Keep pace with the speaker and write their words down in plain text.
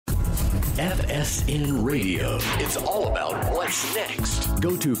FSN Radio. It's all about what's next.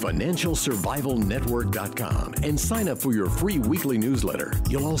 Go to financialsurvivalnetwork.com and sign up for your free weekly newsletter.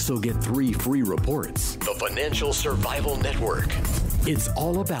 You'll also get 3 free reports. The Financial Survival Network. It's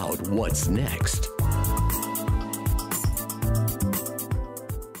all about what's next.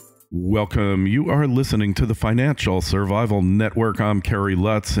 Welcome. You are listening to the Financial Survival Network. I'm Kerry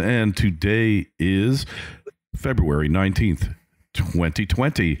Lutz, and today is February 19th.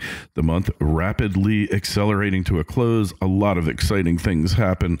 2020, the month rapidly accelerating to a close. A lot of exciting things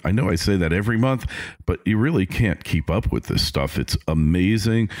happen. I know I say that every month, but you really can't keep up with this stuff. It's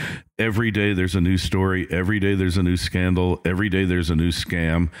amazing. Every day there's a new story. Every day there's a new scandal. Every day there's a new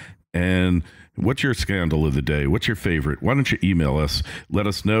scam. And what's your scandal of the day? What's your favorite? Why don't you email us? Let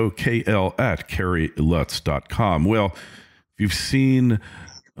us know, kl@kerrylutz.com. Well, if you've seen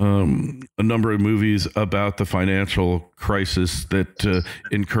a number of movies about the financial crisis that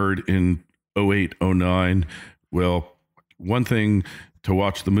incurred in 08, 09. Well, one thing to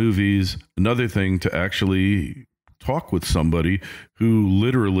watch the movies, another thing to actually talk with somebody who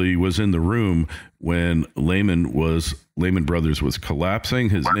literally was in the room when Lehman Brothers was collapsing.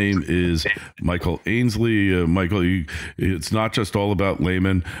 His name is Michael Ainslie. Michael, it's not just all about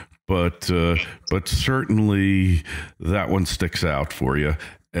Lehman, but certainly that one sticks out for you.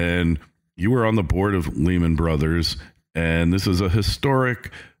 And you were on the board of Lehman Brothers, and this is a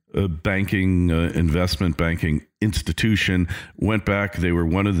historic investment banking institution. Went back, they were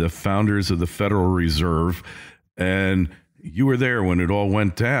one of the founders of the Federal Reserve, and you were there when it all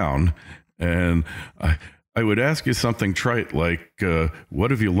went down. And I would ask you something trite like,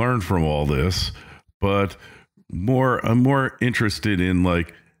 what have you learned from all this? But I'm more interested in,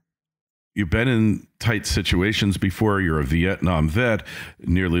 like, you've been in tight situations before. You're a Vietnam vet,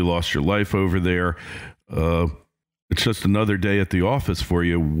 nearly lost your life over there. It's just another day at the office for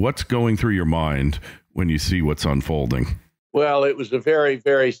you. What's going through your mind when you see what's unfolding? Well, it was a very,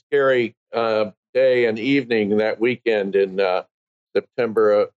 very scary day and evening that weekend in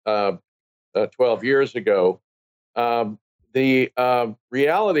September 12 years ago. The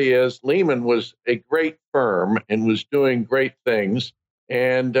reality is Lehman was a great firm and was doing great things.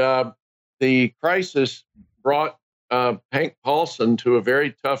 And the crisis brought Hank Paulson to a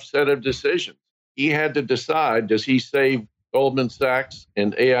very tough set of decisions. He had to decide, does he save Goldman Sachs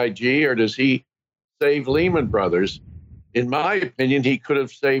and AIG, or does he save Lehman Brothers? In my opinion, he could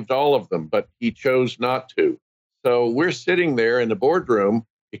have saved all of them, but he chose not to. So we're sitting there in the boardroom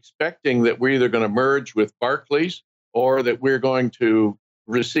expecting that we're either going to merge with Barclays or that we're going to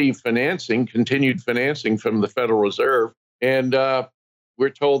receive continued financing from the Federal Reserve. And we're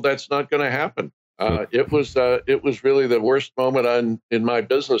told that's not going to happen. It was really the worst moment in my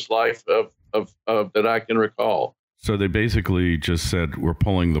business life of that I can recall. So they basically just said, we're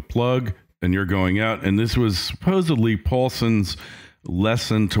pulling the plug and you're going out. And this was supposedly Paulson's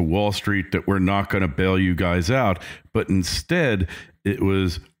lesson to Wall Street that we're not going to bail you guys out. But instead, it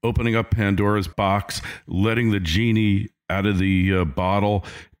was opening up Pandora's box, letting the genie out of the bottle.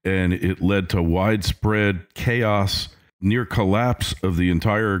 And it led to widespread chaos, near collapse of the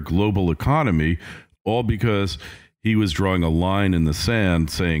entire global economy, all because he was drawing a line in the sand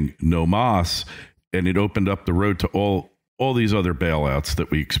saying no mas, and it opened up the road to all these other bailouts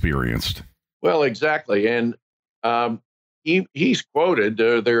that we experienced. Well, exactly. And he's quoted,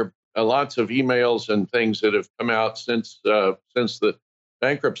 there are lots of emails and things that have come out since the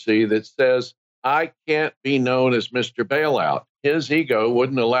bankruptcy that says, I can't be known as Mr. Bailout. His ego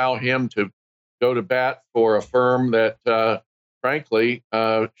wouldn't allow him to go to bat for a firm that, frankly,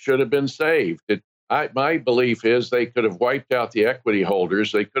 should have been saved. My belief is they could have wiped out the equity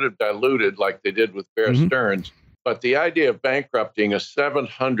holders. They could have diluted like they did with Bear Stearns. But the idea of bankrupting a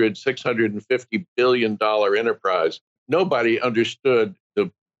 $650 billion enterprise, nobody understood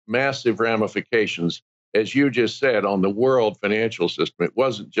the massive ramifications, as you just said, on the world financial system. It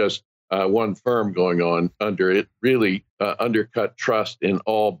wasn't just one firm going on under it, really undercut trust in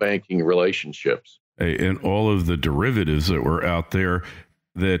all banking relationships. And all of the derivatives that were out there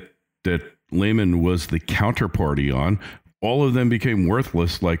that Lehman was the counterparty on, all of them became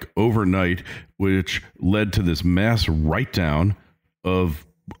worthless like overnight, which led to this mass write-down of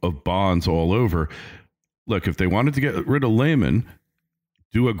bonds all over. Look, if they wanted to get rid of Lehman,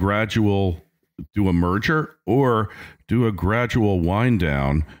 do a merger or do a gradual wind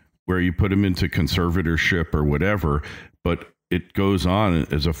down where you put them into conservatorship or whatever, but it goes on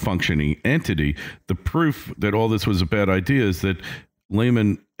as a functioning entity. The proof that all this was a bad idea is that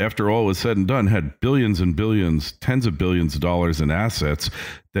Lehman, after all was said and done, had billions and billions, tens of billions of dollars in assets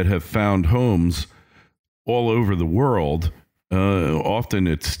that have found homes all over the world often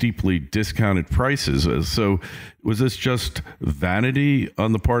at steeply discounted prices. So was this just vanity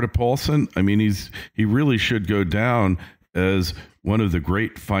on the part of Paulson? I mean, he really should go down as one of the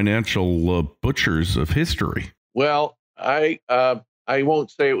great financial butchers of history. Well, I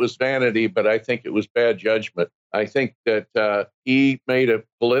won't say it was vanity, but I think it was bad judgment. I think that he made a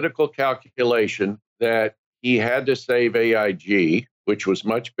political calculation that he had to save AIG, which was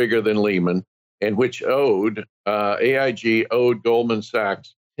much bigger than Lehman, and which owed AIG owed Goldman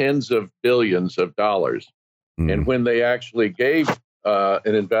Sachs tens of billions of dollars. And when they actually gave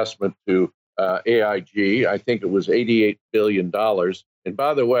an investment to AIG, I think it was $88 billion. And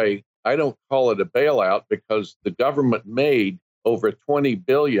by the way, I don't call it a bailout because the government made over $20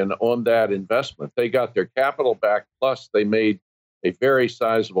 billion on that investment. They got their capital back, plus they made a very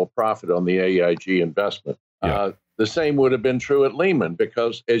sizable profit on the AIG investment. Yeah. The same would have been true at Lehman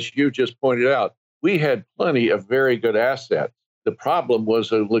because, as you just pointed out, we had plenty of very good assets. The problem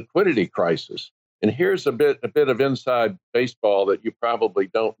was a liquidity crisis. And here's a bit of inside baseball that you probably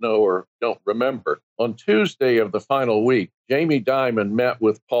don't know or don't remember. On Tuesday of the final week, Jamie Dimon met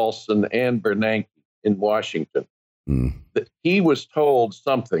with Paulson and Bernanke in Washington. He was told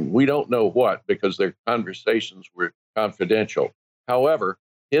something. We don't know what because their conversations were confidential. However,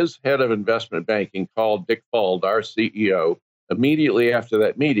 his head of investment banking called Dick Fuld, our CEO, immediately after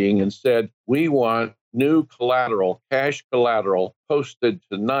that meeting and said, we want new collateral, cash collateral posted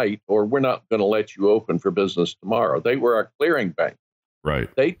tonight, or we're not going to let you open for business tomorrow. They were our clearing bank. Right.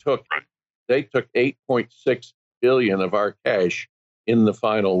 They took 8.6 billion of our cash in the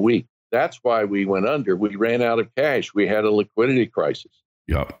final week. That's why we went under. We ran out of cash. We had a liquidity crisis.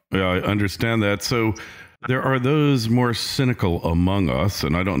 Yeah, I understand that. So there are those more cynical among us,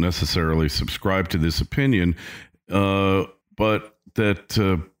 and I don't necessarily subscribe to this opinion, but that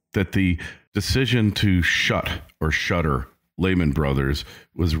the decision to shutter Lehman Brothers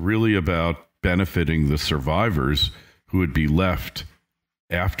was really about benefiting the survivors who would be left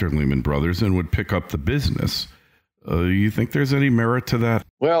after Lehman Brothers and would pick up the business. You think there's any merit to that?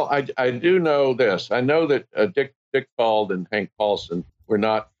 Well, I do know this. I know that Dick Fuld and Hank Paulson were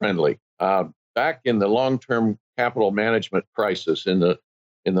not friendly. Back in the long-term capital management crisis in the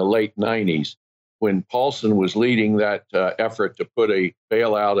late 90s, when Paulson was leading that effort to put a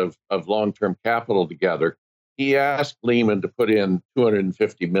bailout of long-term capital together, he asked Lehman to put in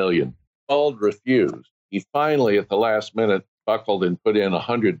 $250 million. Fuld refused. He finally, at the last minute, buckled and put in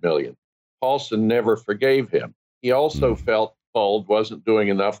 $100 million. Paulson never forgave him. He also felt Fuld wasn't doing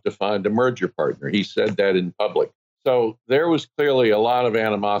enough to find a merger partner. He said that in public. So there was clearly a lot of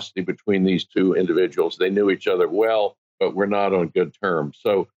animosity between these two individuals. They knew each other well, but were not on good terms.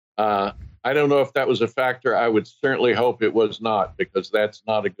 So I don't know if that was a factor. I would certainly hope it was not, because that's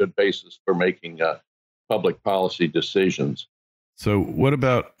not a good basis for making public policy decisions. So what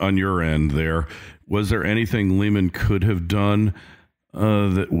about on your end there? Was there anything Lehman could have done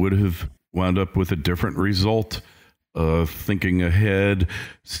that would have wound up with a different result? Thinking ahead,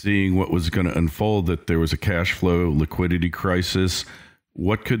 seeing what was going to unfold, that there was a cash flow liquidity crisis.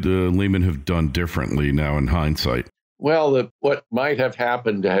 What could Lehman have done differently now in hindsight? Well, what might have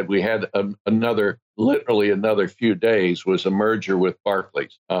happened had we had literally another few days was a merger with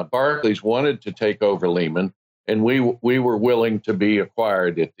Barclays. Barclays wanted to take over Lehman, and we were willing to be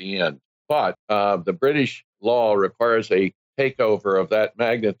acquired at the end. But the British law requires a takeover of that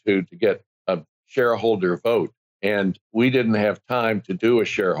magnitude to get a shareholder vote. And we didn't have time to do a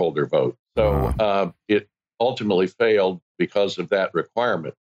shareholder vote. So it ultimately failed because of that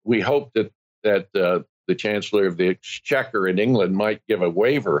requirement. We hoped that the Chancellor of the Exchequer in England might give a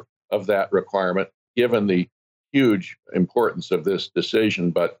waiver of that requirement, given the huge importance of this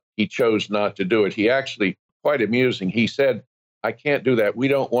decision, but he chose not to do it. He actually, quite amusing, he said, I can't do that. We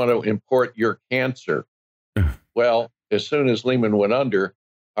don't want to import your cancer. Well, as soon as Lehman went under,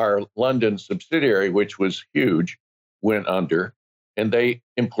 our London subsidiary, which was huge, went under, and they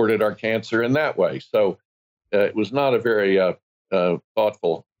imported our cancer in that way. So it was not a very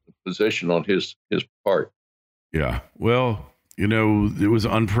thoughtful position on his part. Yeah. Well, it was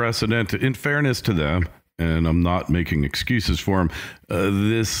unprecedented. In fairness to them, and I'm not making excuses for them,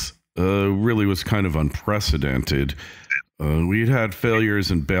 this really was kind of unprecedented. We'd had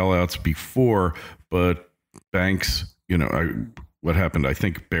failures and bailouts before, but banks, what happened? I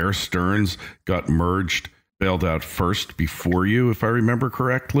think Bear Stearns got merged, bailed out first before you, if I remember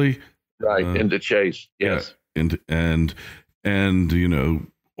correctly. Right, into Chase, yes. Yeah, and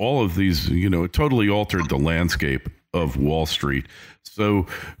all of these, it totally altered the landscape of Wall Street. So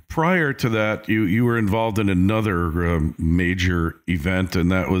prior to that, you were involved in another major event,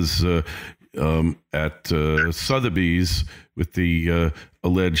 and that was at Sotheby's with the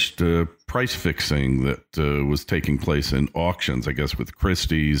alleged price fixing that was taking place in auctions, I guess, with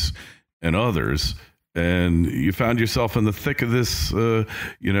Christie's and others. And you found yourself in the thick of this, so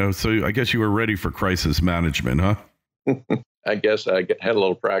I guess you were ready for crisis management, huh? I guess I had a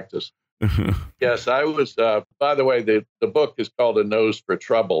little practice. Yes, I was. By the way, the book is called A Nose for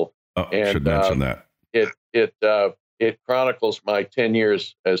Trouble. Oh, and should mention that. It chronicles my 10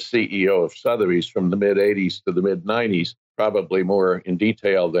 years as CEO of Sotheby's from the mid-'80s to the mid-'90s, probably more in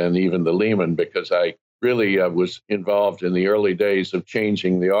detail than even the Lehman, because I really was involved in the early days of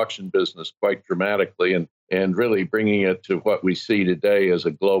changing the auction business quite dramatically and really bringing it to what we see today as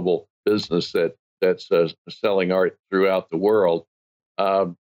a global business that's selling art throughout the world.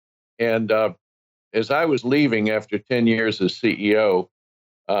 As I was leaving after 10 years as CEO,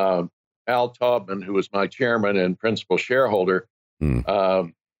 Al Taubman, who was my chairman and principal shareholder,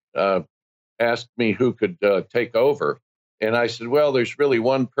 asked me who could take over. And I said, well, there's really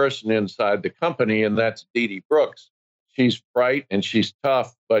one person inside the company, and that's Dee Dee Brooks. She's bright and she's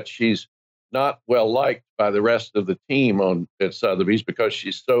tough, but she's not well liked by the rest of the team at Sotheby's because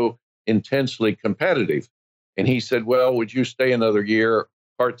she's so intensely competitive. And he said, well, would you stay another year,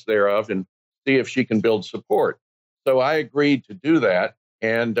 parts thereof, and see if she can build support? So I agreed to do that.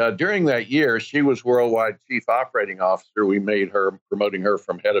 And during that year, she was worldwide chief operating officer. We made her, promoting her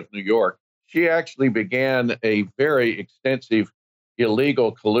from head of New York. She actually began a very extensive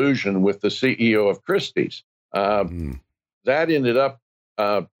illegal collusion with the CEO of Christie's. That ended up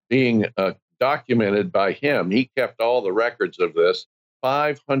being documented by him. He kept all the records of this,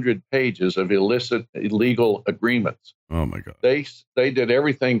 500 pages of illegal agreements. Oh, my God. They did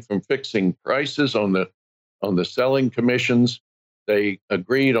everything from fixing prices on the selling commissions. They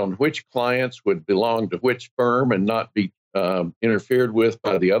agreed on which clients would belong to which firm and not be interfered with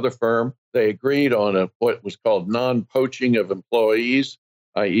by the other firm. They agreed on what was called non-poaching of employees,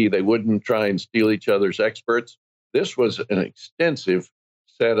 i.e. they wouldn't try and steal each other's experts. This was an extensive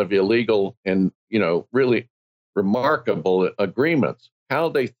set of illegal and, really remarkable agreements. How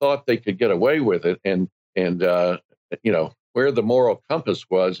they thought they could get away with it and where the moral compass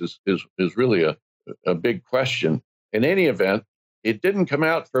was is really a big question. In any event, it didn't come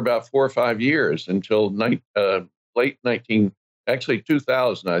out for about 4 or 5 years until late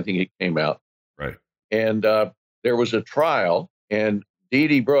 2000, I think it came out. Right. And there was a trial, and Dee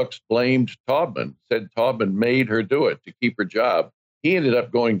Dee Brooks blamed Taubman, said Taubman made her do it to keep her job. He ended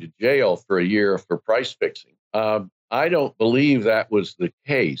up going to jail for a year for price fixing. I don't believe that was the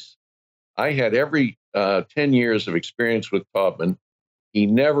case. I had every 10 years of experience with Taubman. He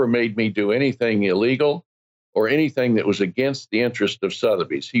never made me do anything illegal or anything that was against the interest of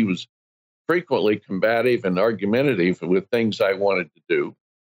Sotheby's. He was frequently combative and argumentative with things I wanted to do,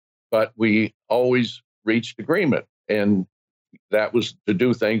 but we always reached agreement. And that was to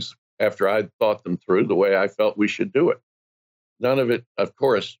do things after I'd thought them through the way I felt we should do it. None of it, of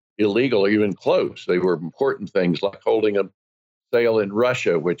course, illegal or even close. They were important things like holding a sale in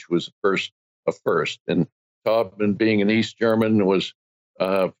Russia, which was a first. And Taubman, being an East German, was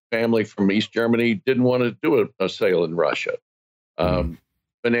family from East Germany, didn't want to do a sale in Russia.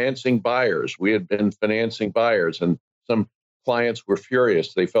 Financing buyers. We had been financing buyers, and some clients were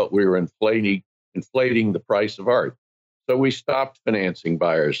furious. They felt we were inflating the price of art. So we stopped financing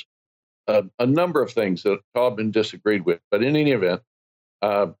buyers. A number of things that Taubman disagreed with. But in any event,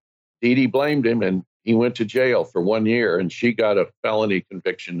 Dee Dee blamed him, and he went to jail for 1 year, and she got a felony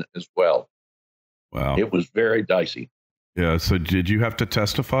conviction as well. Wow. It was very dicey. Yeah. So did you have to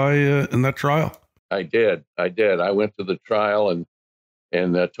testify in that trial? I did. I went to the trial and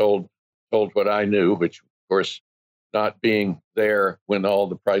told what I knew, which, of course, not being there when all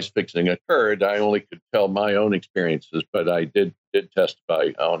the price fixing occurred, I only could tell my own experiences, but I did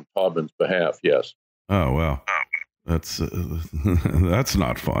testify on Taubman's behalf, yes. Oh, wow. That's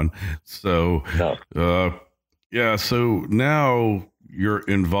not fun. So, no. So now you're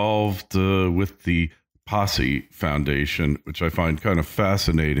involved with the Posse Foundation, which I find kind of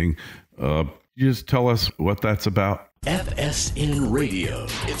fascinating. You just tell us what that's about. FSN Radio.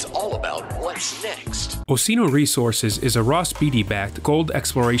 It's all about what's next. Osino Resources is a Ross Beatty-backed gold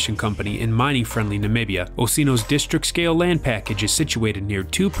exploration company in mining-friendly Namibia. Osino's district-scale land package is situated near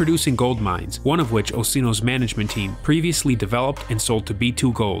 2 producing gold mines, one of which Osino's management team previously developed and sold to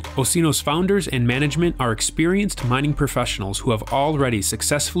B2 Gold. Osino's founders and management are experienced mining professionals who have already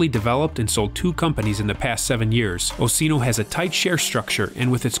successfully developed and sold 2 companies in the past 7 years. Osino has a tight share structure,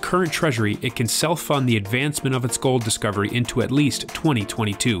 and with its current treasury, it can self-fund the advancement of its gold discovery into at least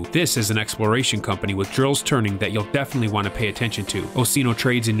 2022. This is an exploration company with drills turning that you'll definitely want to pay attention to. Osino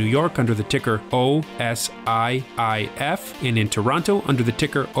trades in New York under the ticker OSIIF and in Toronto under the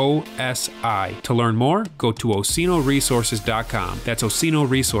ticker OSI. To learn more, go to osinoresources.com. That's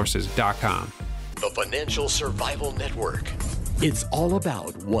osinoresources.com. The Financial Survival Network. It's all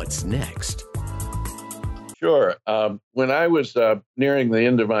about what's next. Sure. When I was nearing the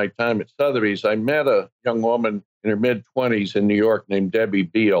end of my time at Sotheby's, I met a young woman in her mid-20s in New York named Debbie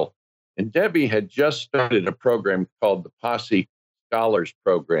Beal. And Debbie had just started a program called the Posse Scholars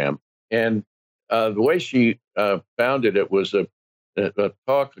Program. And the way she founded it was a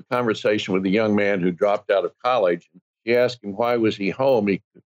conversation with a young man who dropped out of college. She asked him why was he home. He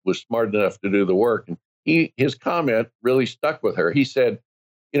was smart enough to do the work. And his comment really stuck with her. He said,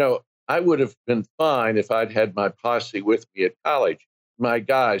 I would have been fine if I'd had my posse with me at college, my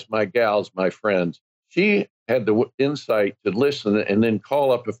guys, my gals, my friends. She had the insight to listen and then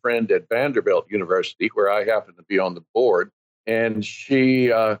call up a friend at Vanderbilt University, where I happen to be on the board. And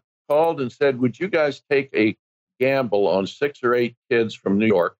she called and said, would you guys take a gamble on 6 or 8 kids from New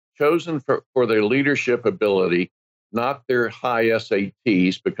York, chosen for their leadership ability, not their high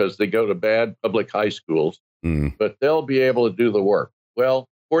SATs because they go to bad public high schools, but they'll be able to do the work. Well,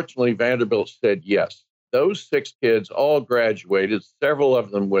 fortunately, Vanderbilt said yes. Those 6 kids all graduated, several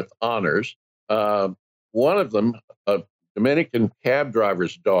of them with honors. One of them, a Dominican cab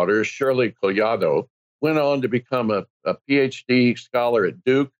driver's daughter, Shirley Collado, went on to become a PhD scholar at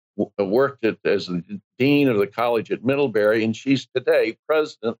Duke, worked as the dean of the college at Middlebury, and she's today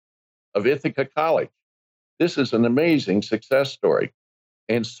president of Ithaca College. This is an amazing success story.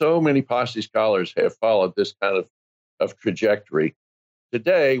 And so many Posse scholars have followed this kind of trajectory.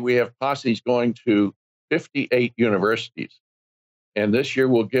 Today, we have Posses going to 58 universities. And this year,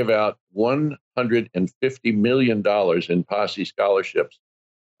 we'll give out $150 million in Posse scholarships,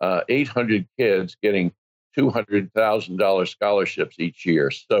 800 kids getting $200,000 scholarships each year.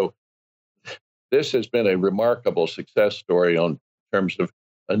 So this has been a remarkable success story in terms of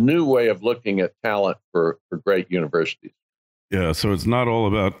a new way of looking at talent for great universities. Yeah, so it's not all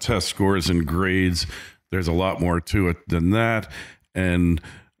about test scores and grades. There's a lot more to it than that. And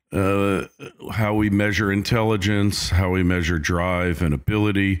how we measure intelligence, how we measure drive and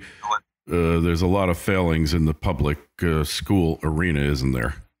ability. There's a lot of failings in the public school arena, isn't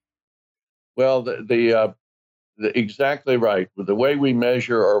there? Well, the exactly right. The way we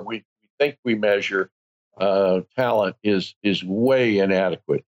measure, or we think we measure, talent is way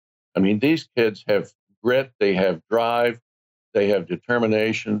inadequate. I mean, these kids have grit, they have drive, they have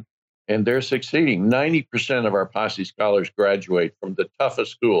determination, and they're succeeding. 90% of our Posse scholars graduate from the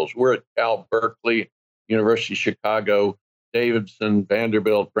toughest schools. We're at Cal Berkeley, University of Chicago, Davidson,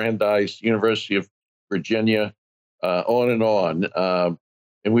 Vanderbilt, Brandeis, University of Virginia, on and on.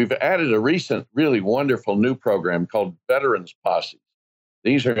 And we've added a recent, really wonderful new program called Veterans Posses.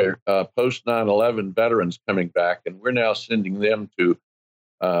 These are post 9/11 veterans coming back, and we're now sending them to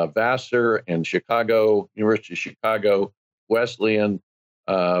Vassar and Chicago, University of Chicago, Wesleyan.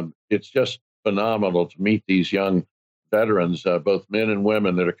 It's just phenomenal to meet these young veterans, both men and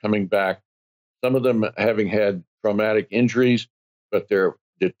women, that are coming back. Some of them having had traumatic injuries, but they're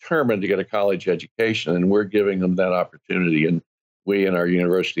determined to get a college education, and we're giving them that opportunity. And we and our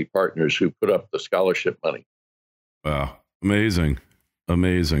university partners who put up the scholarship money. Wow, amazing.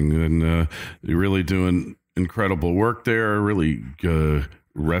 And you're really doing incredible work there, really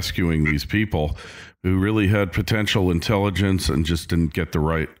rescuing these people who really had potential intelligence and just didn't get the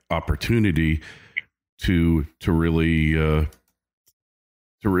right opportunity to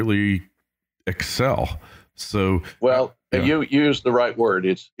really excel. So, well, you used the right word.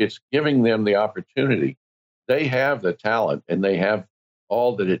 It's giving them the opportunity. They have the talent and they have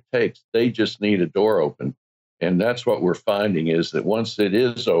all that it takes. They just need a door open. And that's what we're finding, is that once it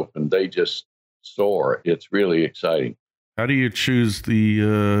is open, they just soar. It's really exciting. How do you choose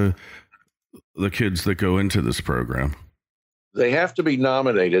the kids that go into this program? They have to be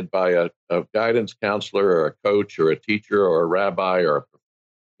nominated by a guidance counselor or a coach or a teacher or a rabbi or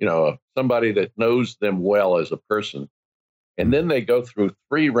somebody that knows them well as a person. And then they go through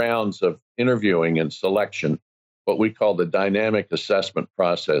 3 rounds of interviewing and selection, what we call the dynamic assessment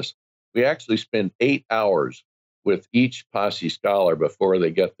process. We actually spend 8 hours with each Posse scholar before they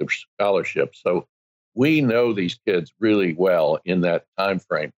get the scholarship. So we know these kids really well in that time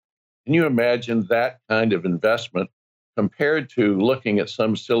frame. Can you imagine that kind of investment compared to looking at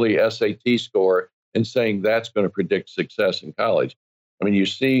some silly SAT score and saying that's going to predict success in college? I mean, you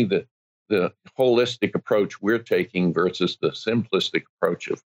see the holistic approach we're taking versus the simplistic approach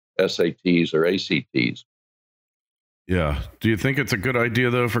of SATs or ACTs. Yeah. Do you think it's a good idea,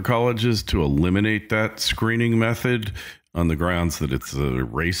 though, for colleges to eliminate that screening method on the grounds that it's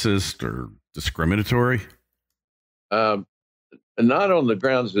racist or discriminatory? Not on the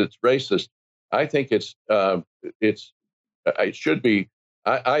grounds that it's racist. I think it should be.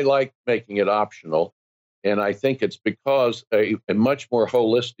 I like making it optional, and I think it's because a much more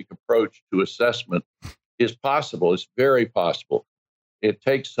holistic approach to assessment is possible. It's very possible. It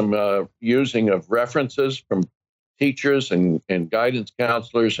takes some using of references from teachers and guidance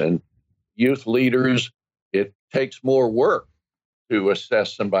counselors and youth leaders. It takes more work to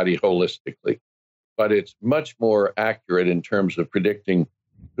assess somebody holistically, but it's much more accurate in terms of predicting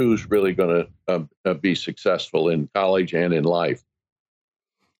who's really going to be successful in college and in life.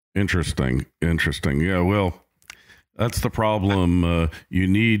 Interesting. Yeah, well, that's the problem. You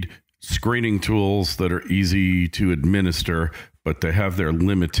need screening tools that are easy to administer, but they have their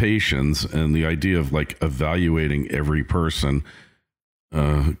limitations. And the idea of like evaluating every person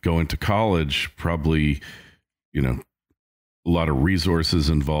going to college, probably, a lot of resources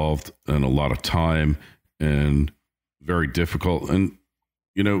involved and a lot of time and very difficult. And,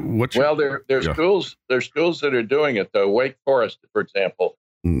 there's schools that are doing it, though. Wake Forest, for example.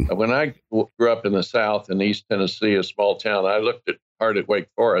 When I grew up in the South in East Tennessee, a small town, I looked hard at Wake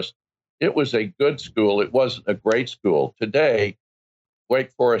Forest. It was a good school. It wasn't a great school. Today,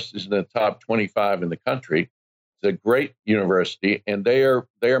 Wake Forest is in the top 25 in the country. It's a great university, and they are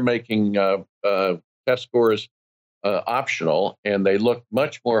making test scores optional, and they look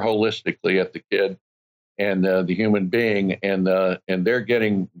much more holistically at the kid and the human being, and they're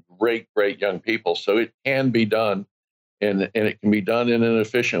getting great young people. So it can be done. And it can be done in an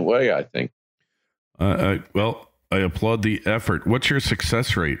efficient way, I think. I applaud the effort. What's your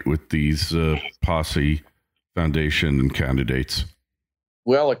success rate with these Posse Foundation candidates?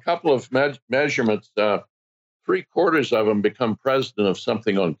 Well, a couple of measurements. 3/4 of them become president of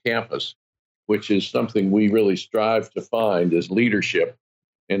something on campus, which is something we really strive to find as leadership,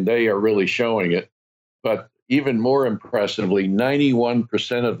 and they are really showing it. But even more impressively,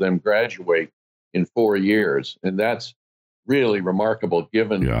 91% of them graduate in 4 years, and that's really remarkable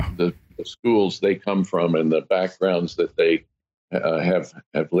given the schools they come from and the backgrounds that they have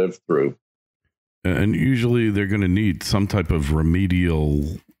lived through. And usually they're going to need some type of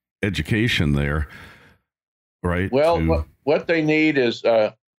remedial education there, right? Well, what they need is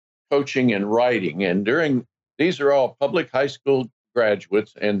coaching in writing. And these are all public high school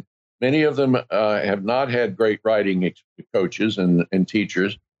graduates, and many of them have not had great writing coaches and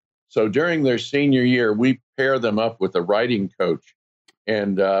teachers. So during their senior year, we pair them up with a writing coach,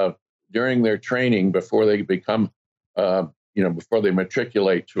 and during their training, before they become, before they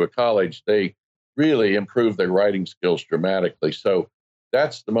matriculate to a college, they really improve their writing skills dramatically. So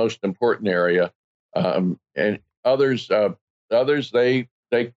that's the most important area. And others they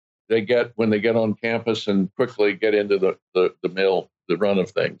get when they get on campus and quickly get into the run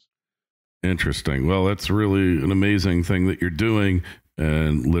of things. Interesting. Well, that's really an amazing thing that you're doing,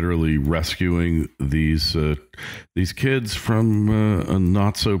 and literally rescuing these kids from a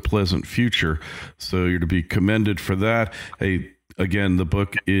not so pleasant future. So you're to be commended for that. Hey, again, the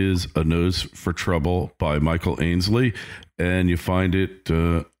book is A Nose for Trouble by Michael Ainslie, and you find it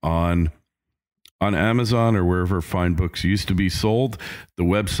on Amazon or wherever fine books used to be sold. The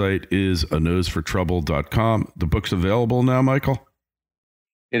website is anosefortrouble.com. The book's available now, Michael?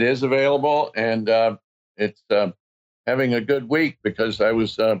 It is available, and it's having a good week because I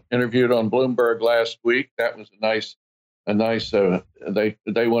was interviewed on Bloomberg last week. That was a nice.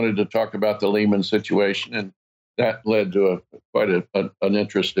 They wanted to talk about the Lehman situation, and that led to quite an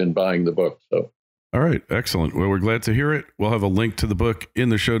interest in buying the book. So. All right. Excellent. Well, we're glad to hear it. We'll have a link to the book in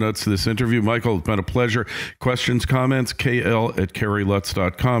the show notes to this interview. Michael, it's been a pleasure. Questions, comments,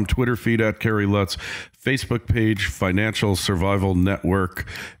 KL@KerryLutz.com, Twitter feed @KerryLutz, Facebook page, Financial Survival Network,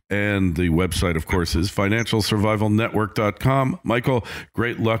 and the website, of course, is financialsurvivalnetwork.com. Michael,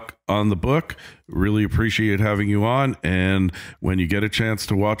 great luck on the book. Really appreciate having you on. And when you get a chance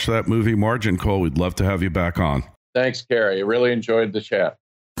to watch that movie, Margin Call, we'd love to have you back on. Thanks, Kerry. I really enjoyed the chat.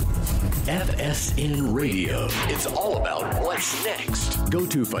 FSN Radio. It's all about what's next. Go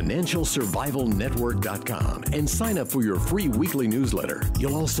to financialsurvivalnetwork.com and sign up for your free weekly newsletter.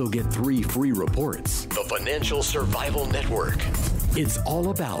 You'll also get 3 free reports. The Financial Survival Network. It's all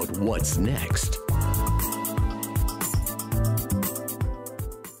about what's next.